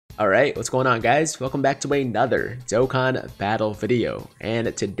Alright, what's going on guys? Welcome back to another Dokkan battle video.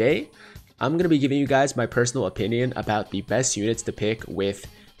 And today, I'm going to be giving you guys my personal opinion about the best units to pick with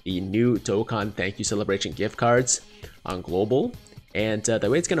the new Dokkan Thank You Celebration gift cards on Global. And the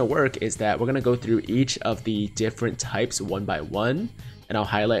way it's going to work is that we're going to go through each of the different types one by one. And I'll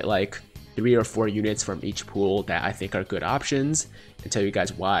highlight like 3 or 4 units from each pool that I think are good options and tell you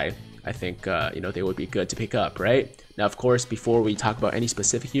guys why I think they would be good to pick up, right? Now, of course, before we talk about any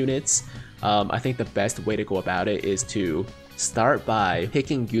specific units, I think the best way to go about it is to start by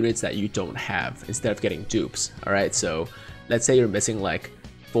picking units that you don't have instead of getting dupes. All right, so let's say you're missing like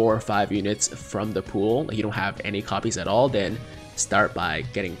 4 or 5 units from the pool, like you don't have any copies at all, then start by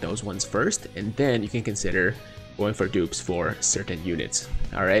getting those ones first, and then you can consider going for dupes for certain units.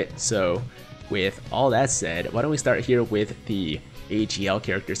 All right, so with all that said, why don't we start here with the AGL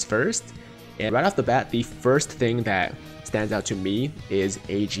characters first. And right off the bat, the first thing that stands out to me is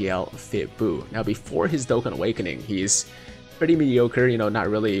AGL Fit Boo. Now, before his Dokkan Awakening, he's pretty mediocre, not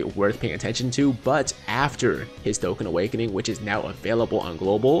really worth paying attention to, but after his Dokkan Awakening, which is now available on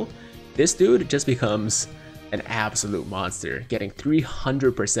Global, this dude just becomes an absolute monster, getting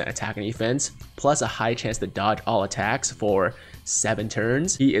 300% attack and defense, plus a high chance to dodge all attacks for 7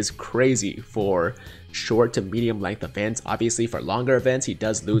 turns. He is crazy for short to medium length events. Obviously for longer events, he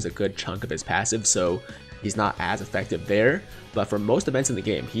does lose a good chunk of his passive, so he's not as effective there. But for most events in the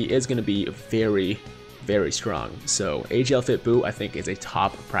game, he is going to be very, very strong. So AGL Fit Boo, I think, is a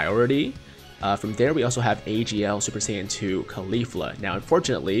top priority. From there, we also have AGL Super Saiyan 2 Caulifla. Now,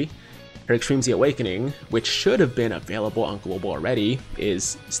 unfortunately, her Extreme Z Awakening, which should have been available on Global already,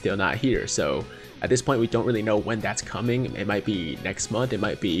 is still not here. So at this point, we don't really know when that's coming. It might be next month, it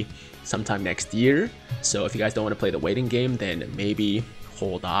might be sometime next year. So if you guys don't want to play the waiting game, then maybe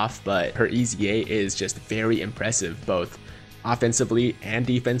hold off. But her EZA is just very impressive, both offensively and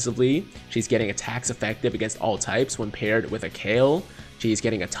defensively. She's getting attacks effective against all types when paired with a Kale. She's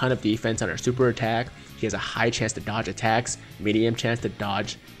getting a ton of defense on her super attack. She has a high chance to dodge attacks, medium chance to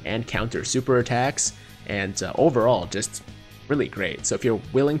dodge and counter super attacks, and overall just really great. So if you're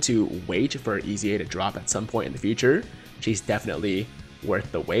willing to wait for EZA to drop at some point in the future, she's definitely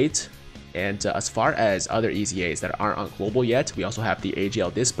worth the wait. And as far as other EZAs that aren't on Global yet, we also have the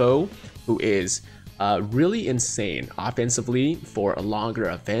AGL Dispo, who is really insane offensively for longer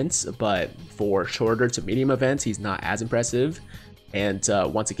events, but for shorter to medium events, he's not as impressive. And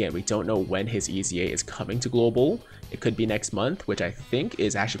once again, we don't know when his EZA is coming to Global. It could be next month, which I think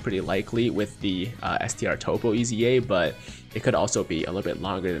is actually pretty likely with the STR Topo EZA, but it could also be a little bit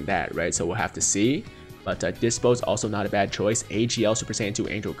longer than that, right? So we'll have to see. But Dispo is also not a bad choice. AGL Super Saiyan 2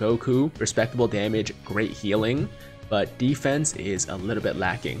 Angel Goku, respectable damage, great healing, but defense is a little bit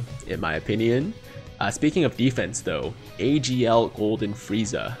lacking, in my opinion. Speaking of defense though, AGL Golden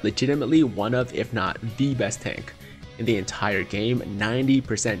Frieza, legitimately one of, if not the best tank in the entire game.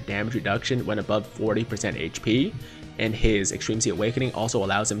 90% damage reduction when above 40% HP, and his Extreme Z Awakening also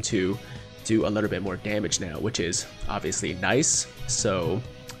allows him to do a little bit more damage now, which is obviously nice. So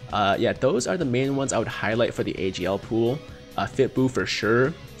yeah, those are the main ones I would highlight for the AGL pool. Fit Boo for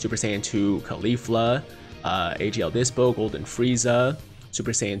sure, Super Saiyan 2 Caulifla, AGL Dispo, Golden Frieza,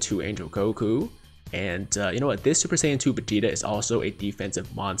 Super Saiyan 2 Angel Goku, and you know what, this Super Saiyan 2 Vegeta is also a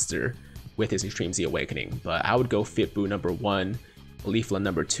defensive monster with his Extreme Z Awakening, but I would go Fit Boo number 1, Caulifla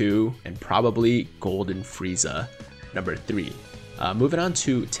number 2, and probably Golden Frieza number 3. Moving on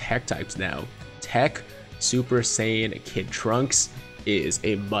to tech types now. Tech Super Saiyan Kid Trunks is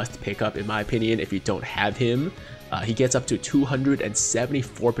a must pick up in my opinion if you don't have him. He gets up to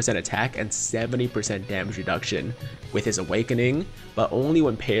 274% attack and 70% damage reduction with his Awakening, but only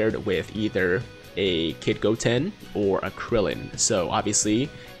when paired with either a Kid Goten or a Krillin. So obviously,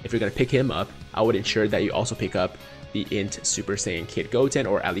 if you're going to pick him up, I would ensure that you also pick up the Int Super Saiyan Kid Goten,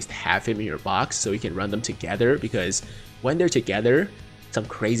 or at least have him in your box so you can run them together, because when they're together, some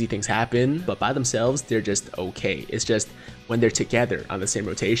crazy things happen, but by themselves, they're just okay. It's just when they're together on the same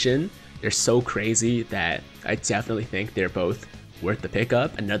rotation, they're so crazy that I definitely think they're both worth the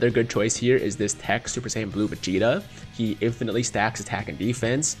pickup. Another good choice here is this Tech Super Saiyan Blue Vegeta. He infinitely stacks attack and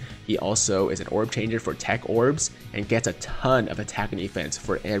defense. He also is an orb changer for Tech Orbs and gets a ton of attack and defense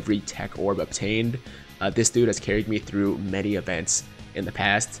for every Tech Orb obtained. This dude has carried me through many events in the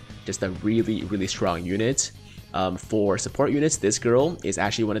past. Just a really, really strong unit. For support units, this girl is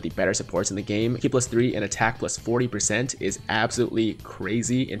actually one of the better supports in the game. Ki +3 and attack +40% is absolutely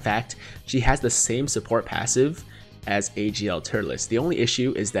crazy. In fact, she has the same support passive as AGL Turles. The only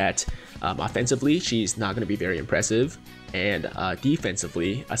issue is that offensively, she's not going to be very impressive, and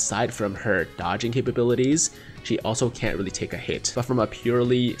defensively, aside from her dodging capabilities, she also can't really take a hit. But from a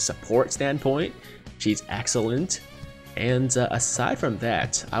purely support standpoint, she's excellent. And aside from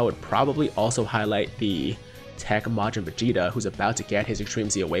that, I would probably also highlight the tech Majin Vegeta, who's about to get his Extreme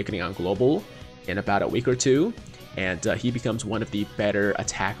Z Awakening on Global in about a week or two. And he becomes one of the better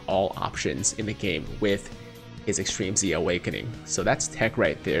attack all options in the game with his Extreme Z Awakening. So that's tech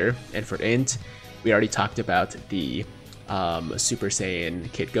right there. And for int, we already talked about the Super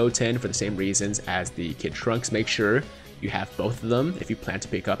Saiyan Kid Goten for the same reasons as the Kid Trunks. Make sure you have both of them if you plan to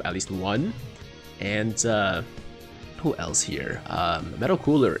pick up at least one. And who else here? Metal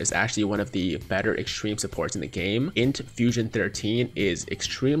Cooler is actually one of the better extreme supports in the game. Int Fusion 13 is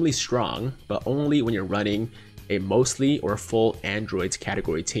extremely strong, but only when you're running a mostly or full androids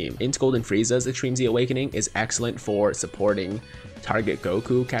category team. Int Golden Frieza's Extreme Z Awakening is excellent for supporting target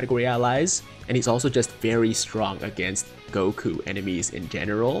Goku category allies, and he's also just very strong against Goku enemies in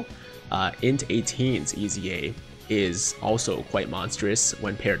general. Int 18's EZA is also quite monstrous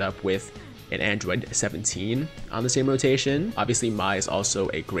when paired up with an Android 17 on the same rotation. Obviously, Mai is also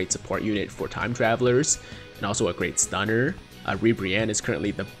a great support unit for time travelers and also a great stunner. Brienne is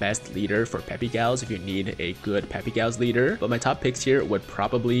currently the best leader for Peppy Gals if you need a good Peppy Gals leader. But my top picks here would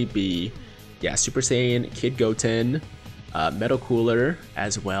probably be, yeah, Super Saiyan, Kid Goten, Metal Cooler,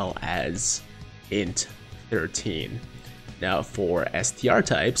 as well as Int 13. Now for STR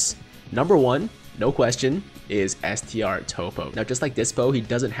types, number one, no question, is STR Topo. Now just like Dispo, he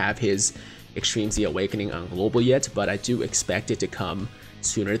doesn't have his Extreme Z Awakening on Global yet, but I do expect it to come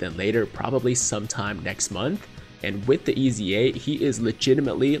sooner than later, probably sometime next month. And with the EZA, he is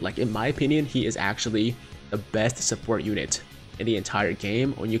legitimately, like in my opinion, he is actually the best support unit in the entire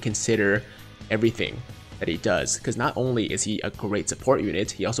game when you consider everything that he does. Because not only is he a great support unit,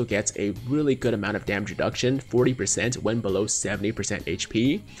 he also gets a really good amount of damage reduction, 40% when below 70%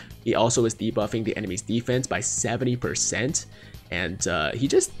 HP. He also is debuffing the enemy's defense by 70%. And he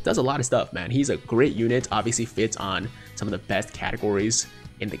just does a lot of stuff, man. He's a great unit, obviously fits on some of the best categories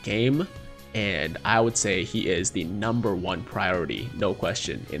in the game. And I would say he is the #1 priority, no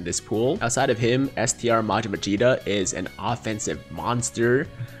question, in this pool. Outside of him, STR Majin Vegeta is an offensive monster.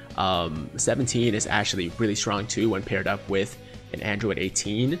 17 is actually really strong too when paired up with an Android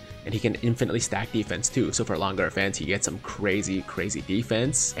 18, and he can infinitely stack defense too. So for longer events, he gets some crazy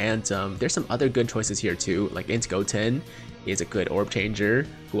defense. And there's some other good choices here too, like Int Goten is a good orb changer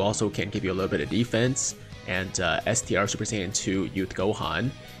who also can give you a little bit of defense. And STR Super Saiyan 2 Youth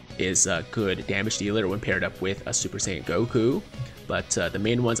Gohan is a good damage dealer when paired up with a Super Saiyan Goku. But the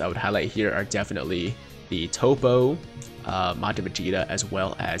main ones I would highlight here are definitely the Topo, Majin Vegeta, as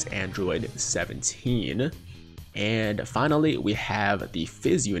well as Android 17. And finally, we have the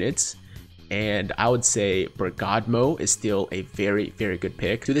Fizz units. And I would say Bergadmo is still a very good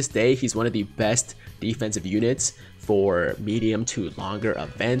pick. To this day, he's one of the best defensive units for medium to longer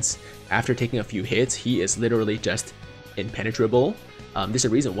events. After taking a few hits, he is literally just impenetrable. There's a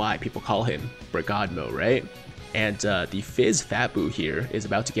reason why people call him Bergadmo, right? And the Fizz Fatboo here is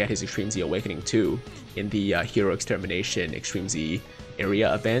about to get his Extreme Z Awakening too in the Hero Extermination Extreme Z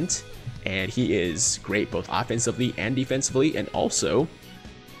area event. And he is great both offensively and defensively, and also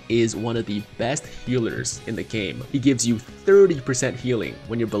is one of the best healers in the game. He gives you 30% healing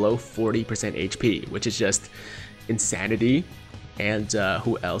when you're below 40% HP, which is just insanity. And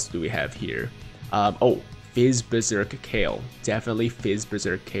who else do we have here? Fizz Berserk Kale. Definitely Fizz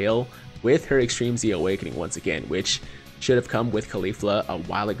Berserk Kale with her Extreme Z Awakening once again, which should have come with Caulifla a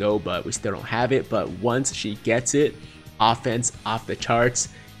while ago, but we still don't have it. But once she gets it, offense off the charts,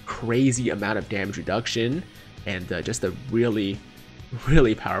 crazy amount of damage reduction, and just a really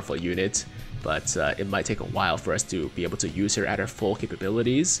powerful unit. But it might take a while for us to be able to use her at her full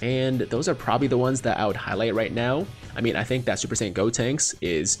capabilities. And those are probably the ones that I would highlight right now. I mean, I think that Super Saiyan Gotenks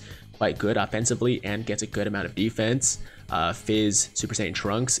is quite good offensively and gets a good amount of defense. Fizz Super Saiyan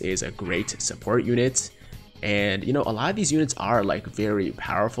Trunks is a great support unit. And you know, a lot of these units are like very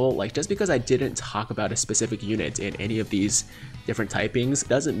powerful. Like, just because I didn't talk about a specific unit in any of these different typings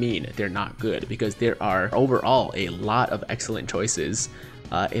doesn't mean they're not good, because there are overall a lot of excellent choices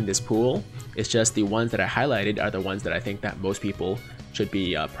in this pool. It's just the ones that I highlighted are the ones that I think that most people should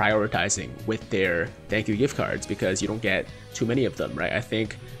be prioritizing with their thank you gift cards, because you don't get too many of them, right? I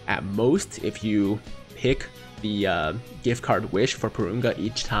think at most, if you pick the gift card wish for Purunga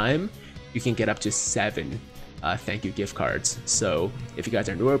each time, you can get up to 7 thank you gift cards. So if you guys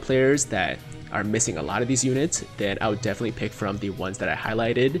are newer players that are missing a lot of these units, then I would definitely pick from the ones that I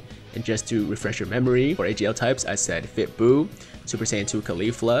highlighted. And just to refresh your memory, for AGL types, I said Fit Boo, Super Saiyan 2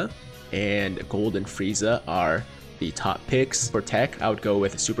 Caulifla, and Golden Frieza are the top picks. For tech, I would go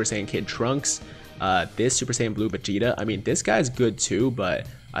with Super Saiyan Kid Trunks, This Super Saiyan Blue Vegeta, I mean, this guy's good too, but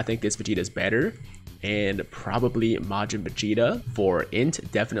I think this Vegeta is better. And probably Majin Vegeta. For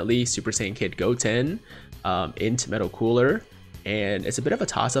Int, definitely Super Saiyan Kid Goten, Int Metal Cooler. And it's a bit of a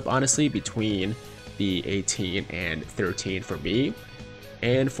toss-up, honestly, between the 18 and 13 for me.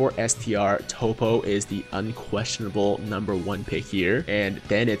 And for STR, Topo is the unquestionable #1 pick here. And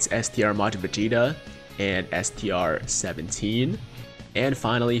then it's STR Majin Vegeta and STR 17. And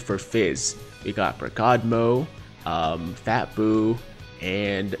finally for Fizz, we got Brigadmo, Fat Boo,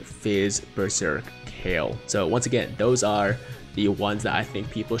 and Fizz Berserk Kale. So once again, those are the ones that I think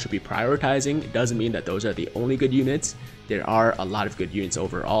people should be prioritizing. It doesn't mean that those are the only good units. There are a lot of good units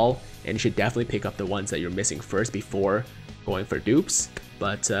overall, and you should definitely pick up the ones that you're missing first before going for dupes.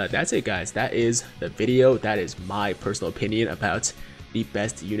 But that's it, guys. That is the video. That is my personal opinion about the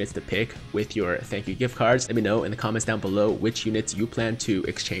best units to pick with your thank you gift cards. Let me know in the comments down below which units you plan to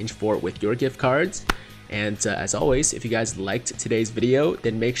exchange for with your gift cards. And as always, if you guys liked today's video,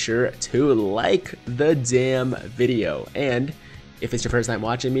 then make sure to like the damn video. And if it's your first time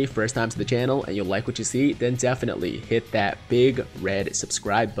watching me, first time to the channel, and you like what you see, then definitely hit that big red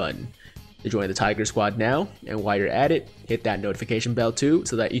subscribe button to join the Tiger Squad now. And while you're at it, hit that notification bell too,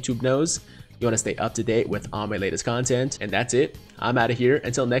 so that YouTube knows you want to stay up to date with all my latest content. And that's it. I'm out of here.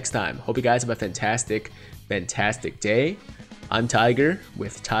 Until next time, hope you guys have a fantastic, fantastic day. I'm Tiger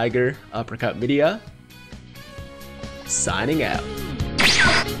with Tiger Uppercut Media, signing out.